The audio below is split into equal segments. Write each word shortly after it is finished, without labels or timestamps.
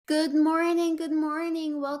Good morning, good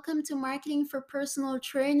morning. Welcome to Marketing for Personal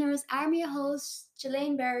Trainers. I'm your host,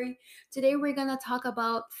 Jelaine Berry. Today we're going to talk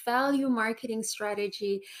about value marketing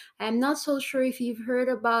strategy. I'm not so sure if you've heard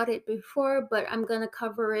about it before, but I'm going to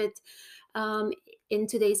cover it um, in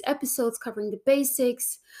today's episodes, covering the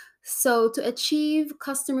basics. So, to achieve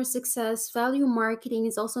customer success, value marketing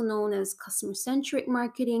is also known as customer centric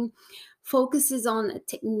marketing, focuses on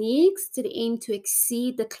techniques to the aim to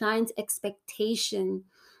exceed the client's expectation,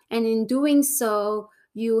 and in doing so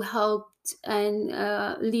you helped and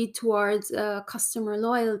lead towards customer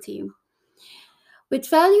loyalty. With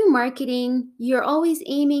value marketing, you're always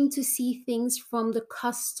aiming to see things from the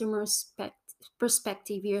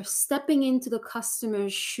perspective. You're stepping into the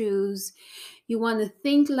customer's shoes. You want to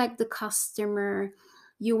think like the customer.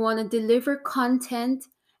 You want to deliver content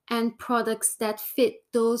and products that fit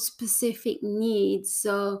those specific needs.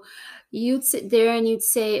 So you'd sit there and you'd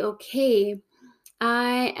say, okay,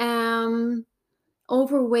 I am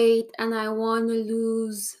overweight and I want to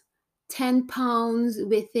lose 10 pounds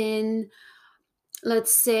within,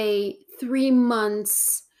 let's say, 3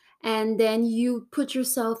 months. And then you put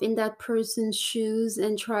yourself in that person's shoes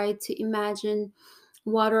and try to imagine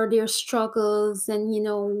what are their struggles and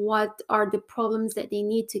what are the problems that they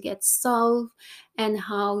need to get solved, and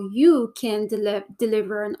how you can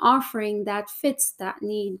deliver an offering that fits that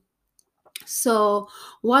need. So,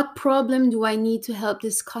 what problem do I need to help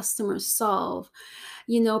this customer solve?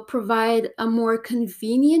 Provide a more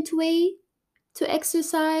convenient way to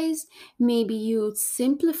exercise. Maybe you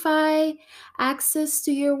simplify access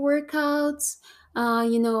to your workouts.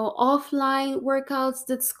 Offline workouts,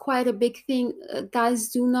 that's quite a big thing. Guys,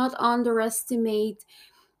 do not underestimate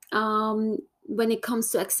when it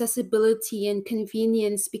comes to accessibility and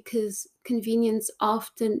convenience, because convenience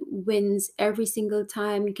often wins every single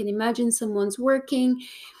time. You can imagine someone's working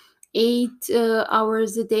 8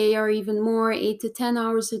 hours a day or even more, 8 to 10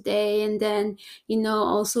 hours a day, and then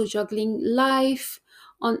also juggling life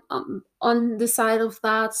on the side of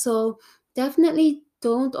that. So definitely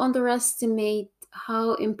don't underestimate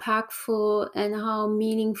how impactful and how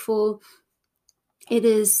meaningful it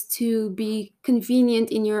is to be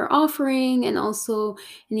convenient in your offering, and also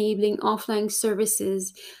enabling offline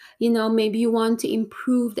services. Maybe you want to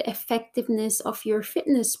improve the effectiveness of your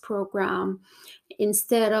fitness program.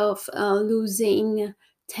 Instead of losing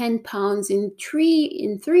 10 pounds in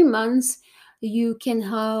 3 months, you can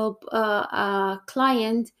help a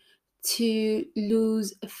client to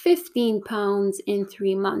lose 15 pounds in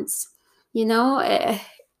 3 months. you know eh,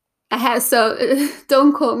 I have, so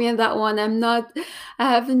don't quote me on that one. I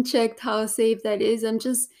haven't checked how safe that is. I'm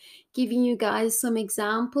just giving you guys some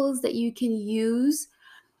examples that you can use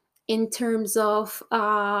in terms of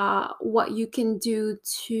what you can do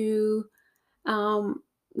to um,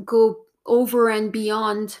 go over and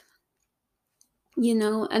beyond.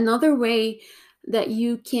 Another way that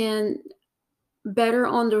you can better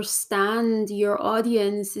understand your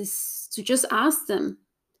audience is to just ask them,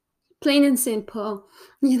 plain and simple.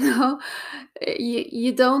 You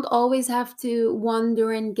don't always have to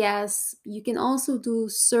wonder and guess. You can also do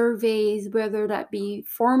surveys, whether that be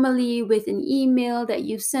formally with an email that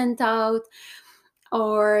you've sent out,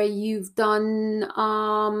 or you've done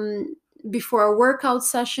before a workout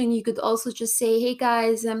session. You could also just say, hey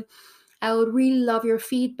guys, I would really love your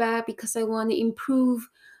feedback because I want to improve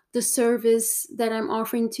the service that I'm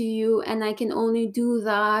offering to you, and I can only do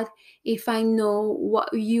that if I know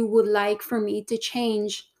what you would like for me to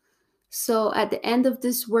change. So at the end of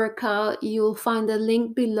this workout, you'll find a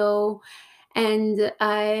link below, and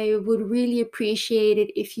I would really appreciate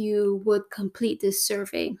it if you would complete this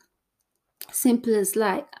survey. Simple as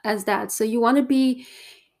that. So you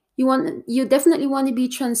definitely want to be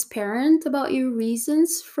transparent about your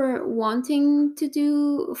reasons for wanting to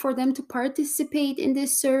do for them to participate in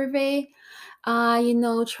this survey.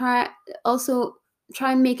 Try also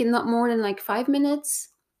try and make it not more than like 5 minutes.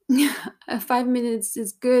 5 minutes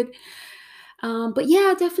is good. But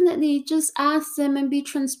yeah, definitely just ask them and be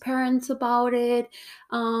transparent about it.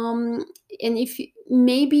 And if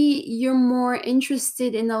maybe you're more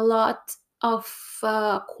interested in a lot of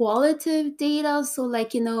qualitative data, so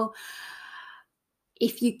like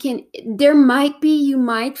if you can, you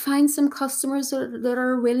might find some customers that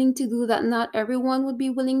are willing to do that. Not everyone would be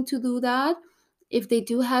willing to do that. If they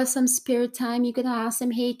do have some spare time, you can ask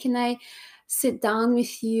them, hey, can I sit down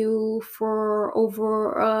with you for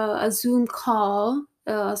over a Zoom call?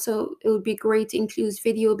 So it would be great to include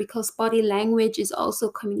video, because body language is also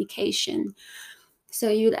communication. So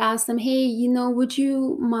you'd ask them, hey, would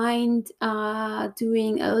you mind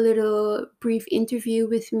doing a little brief interview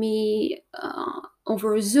with me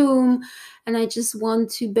over Zoom, and I just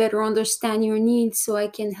want to better understand your needs so I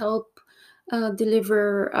can help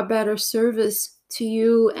deliver a better service to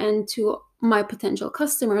you and to my potential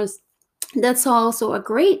customers. That's also a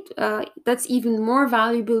great, that's even more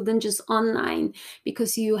valuable than just online,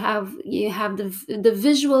 because you have the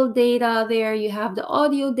visual data there, you have the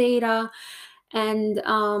audio data, and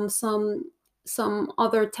some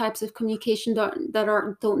other types of communication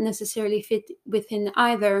that don't necessarily fit within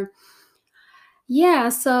either. Yeah,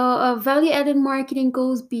 so value added marketing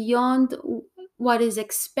goes beyond what is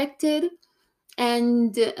expected,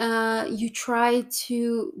 and you try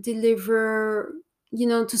to deliver,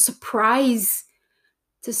 to surprise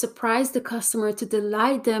the customer, to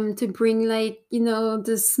delight them, to bring, like,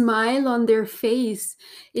 the smile on their face.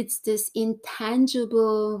 It's this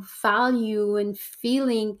intangible value and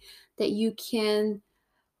feeling that you can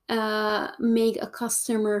make a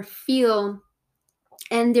customer feel.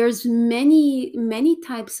 And there's many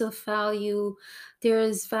types of value.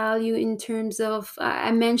 There's value in terms of,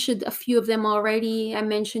 I mentioned a few of them already. I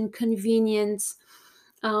mentioned convenience.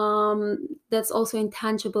 That's also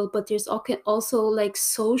intangible, but there's also like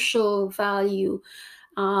social value.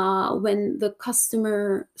 When the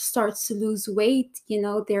customer starts to lose weight,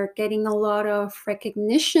 they're getting a lot of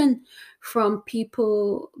recognition from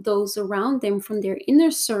people, those around them, from their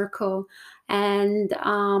inner circle. And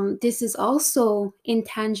this is also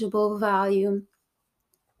intangible value.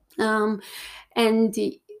 Um, and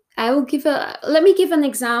let me give an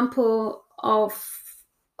example of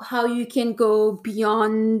how you can go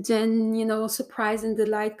beyond and, surprise and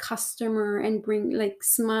delight customer and bring like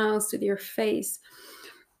smiles to their face.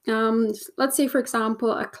 Let's say, for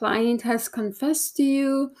example, a client has confessed to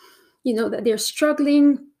you, that they're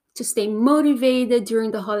struggling to stay motivated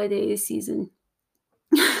during the holiday season.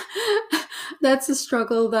 That's a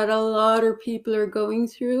struggle that a lot of people are going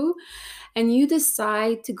through, and you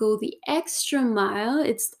decide to go the extra mile.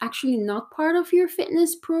 It's actually not part of your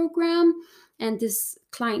fitness program, and this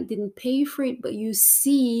client didn't pay for it, but you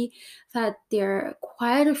see that there are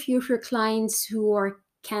quite a few of your clients who are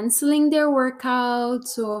canceling their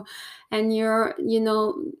workouts, and they're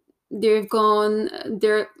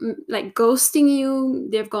like ghosting you,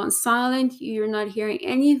 they've gone silent, you're not hearing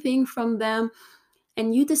anything from them,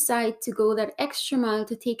 and you decide to go that extra mile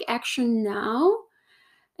to take action now.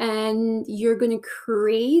 And you're going to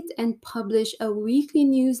create and publish a weekly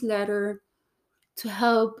newsletter to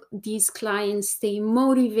help these clients stay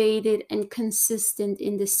motivated and consistent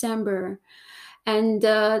in December. And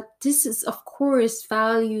this is, of course,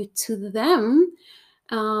 value to them,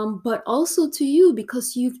 but also to you,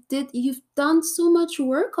 because you've done so much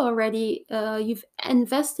work already. You've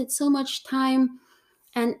invested so much time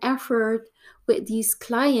and effort with these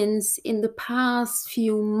clients in the past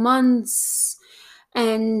few months,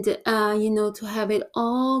 and to have it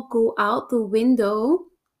all go out the window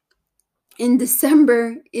in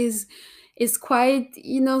December is quite,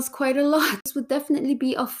 it's quite a lot. This would definitely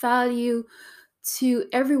be of value to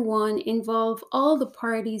everyone involved, all the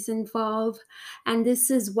parties involved, and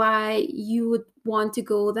this is why you would want to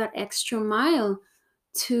go that extra mile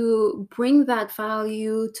to bring that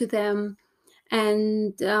value to them.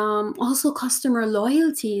 And also customer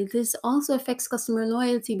loyalty. This also affects customer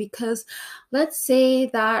loyalty, because let's say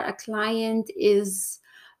that a client is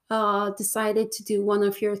decided to do one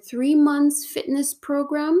of your 3 months fitness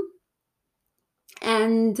program,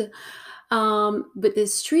 and with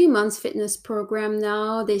this 3 months fitness program,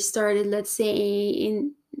 now they started, let's say,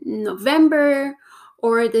 in November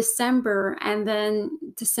or December, and then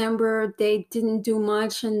December they didn't do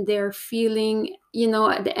much, and they're feeling,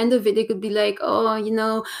 at the end of it, they could be like,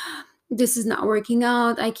 oh, this is not working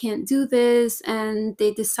out, I can't do this, and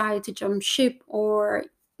they decide to jump ship, or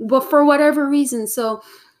but for whatever reason. So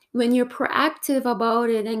when you're proactive about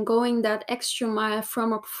it and going that extra mile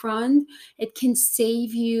from up front, it can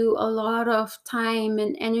save you a lot of time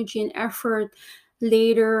and energy and effort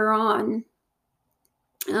later on.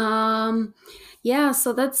 um yeah,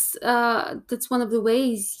 so that's one of the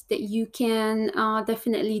ways that you can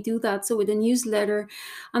definitely do that. So with a newsletter,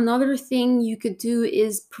 another thing you could do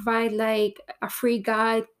is provide like a free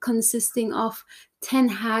guide consisting of 10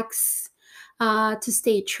 hacks to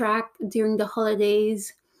stay tracked during the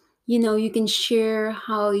holidays. You can share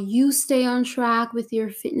how you stay on track with your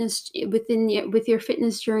fitness with your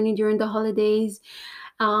fitness journey during the holidays,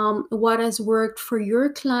 what has worked for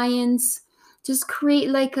your clients. Just create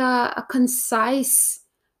like a concise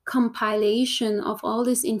compilation of all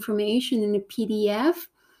this information in a PDF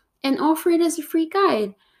and offer it as a free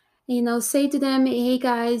guide. Say to them, hey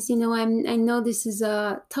guys, I know this is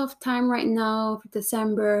a tough time right now for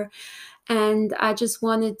December, and I just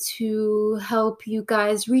wanted to help you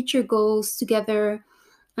guys reach your goals together.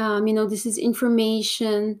 This is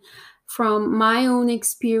information from my own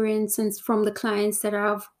experience and from the clients that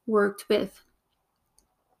I've worked with.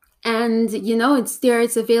 And it's there,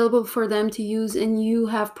 it's available for them to use, and you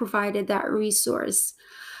have provided that resource.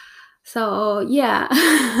 So yeah,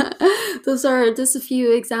 those are just a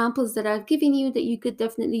few examples that I've given you that you could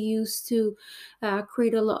definitely use to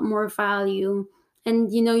create a lot more value.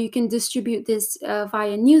 And you can distribute this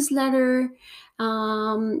via newsletter.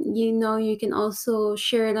 You can also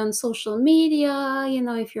share it on social media.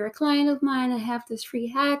 If you're a client of mine, I have this free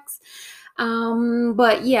hacks.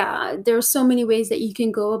 But yeah, there are so many ways that you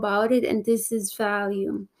can go about it, and this is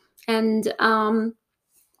value. And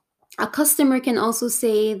a customer can also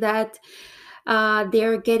say that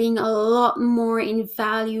they're getting a lot more in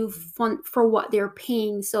value for what they're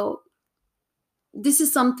paying. So this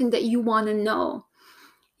is something that you want to know.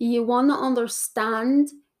 You want to understand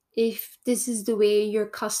if this is the way your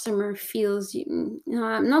customer feels.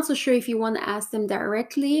 I'm not so sure if you want to ask them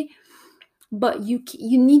directly, but you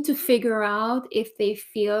need to figure out if they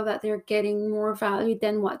feel that they're getting more value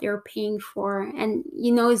than what they're paying for. And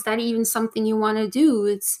is that even something you want to do?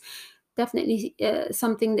 It's definitely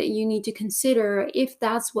something that you need to consider if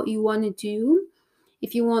that's what you want to do.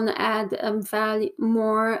 If you want to add value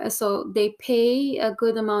more, so they pay a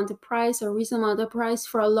good amount of price or reasonable amount of price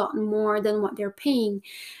for a lot more than what they're paying.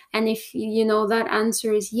 And if that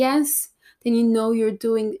answer is yes, then you're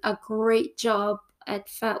doing a great job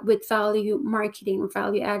with value marketing or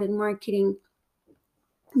value added marketing.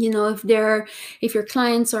 If your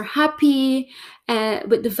clients are happy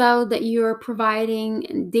with the value that you're providing,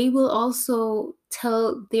 and they will also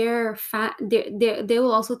tell they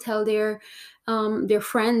will also tell their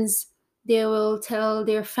friends, they will tell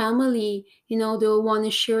their family. They'll want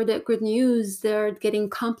to share that good news. They're getting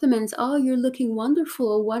compliments. Oh, you're looking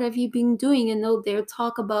wonderful, what have you been doing? And they'll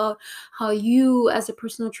talk about how you as a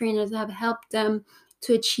personal trainer have helped them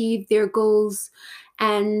to achieve their goals,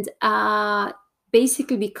 and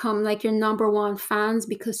basically become like your number one fans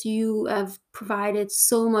because you have provided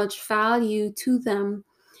so much value to them.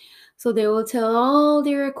 So they will tell all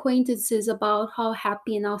their acquaintances about how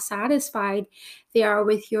happy and how satisfied they are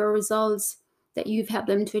with your results that you've helped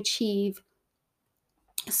them to achieve.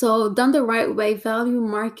 So, done the right way, value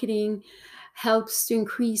marketing helps to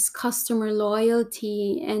increase customer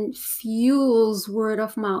loyalty and fuels word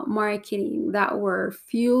of mouth marketing. That word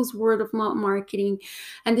fuels word of mouth marketing.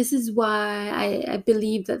 And this is why I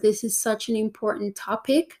believe that this is such an important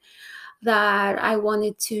topic that I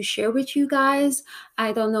wanted to share with you guys.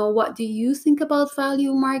 I don't know, what do you think about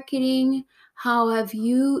value marketing? How have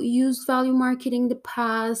you used value marketing in the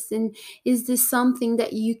past? And is this something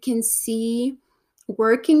that you can see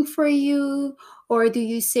working for you? Or do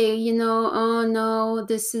you say, oh no,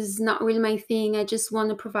 this is not really my thing. I just want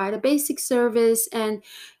to provide a basic service, and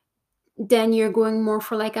then you're going more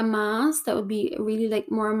for like a mass, that would be really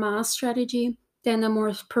like more mass strategy than a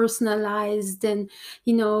more personalized, and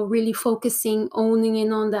really focusing, owning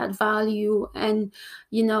in on that value, and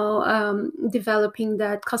developing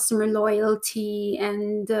that customer loyalty,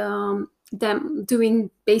 and them doing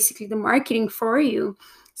basically the marketing for you.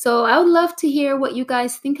 So I would love to hear what you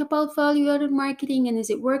guys think about value added marketing, and is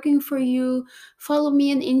it working for you? Follow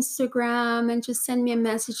me on Instagram and just send me a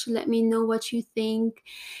message to let me know what you think.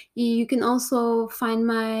 You can also find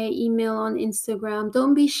my email on Instagram.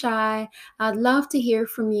 Don't be shy. I'd love to hear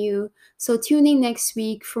from you. So tune in next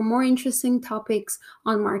week for more interesting topics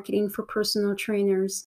on marketing for personal trainers.